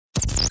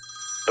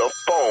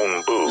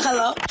phone booth.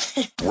 Hello?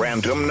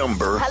 Random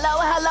number. Hello,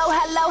 hello,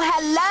 hello,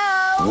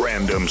 hello.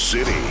 Random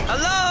city.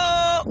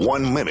 Hello?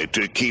 1 minute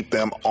to keep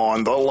them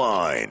on the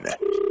line.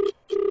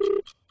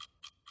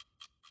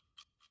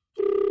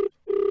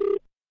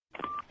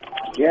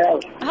 Yeah.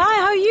 Hi,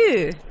 how are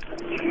you?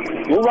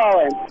 Who's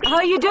calling? How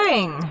are you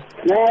doing?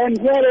 No, I'm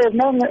sorry, it's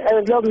not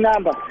a wrong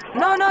number.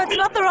 No, it's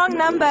not the wrong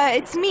number.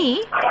 It's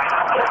me.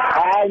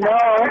 I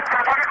know.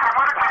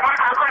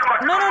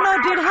 No,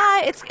 dude.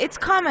 Hi, it's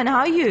Carmen. How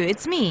are you?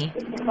 It's me.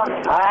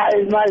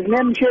 My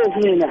name is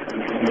Nina.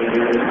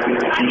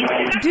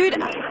 Dude,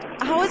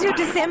 how was your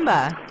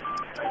December?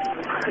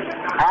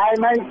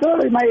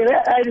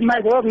 My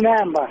wrong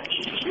number.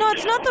 No,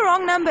 it's not the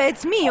wrong number.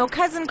 It's me, your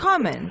cousin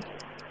Carmen.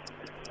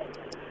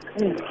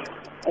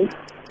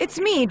 It's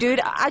me,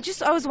 dude. I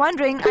was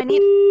wondering, I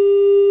need...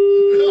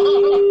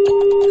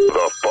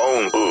 The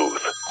phone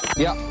booth.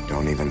 Yeah.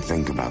 Don't even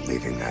think about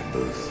leaving that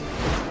booth.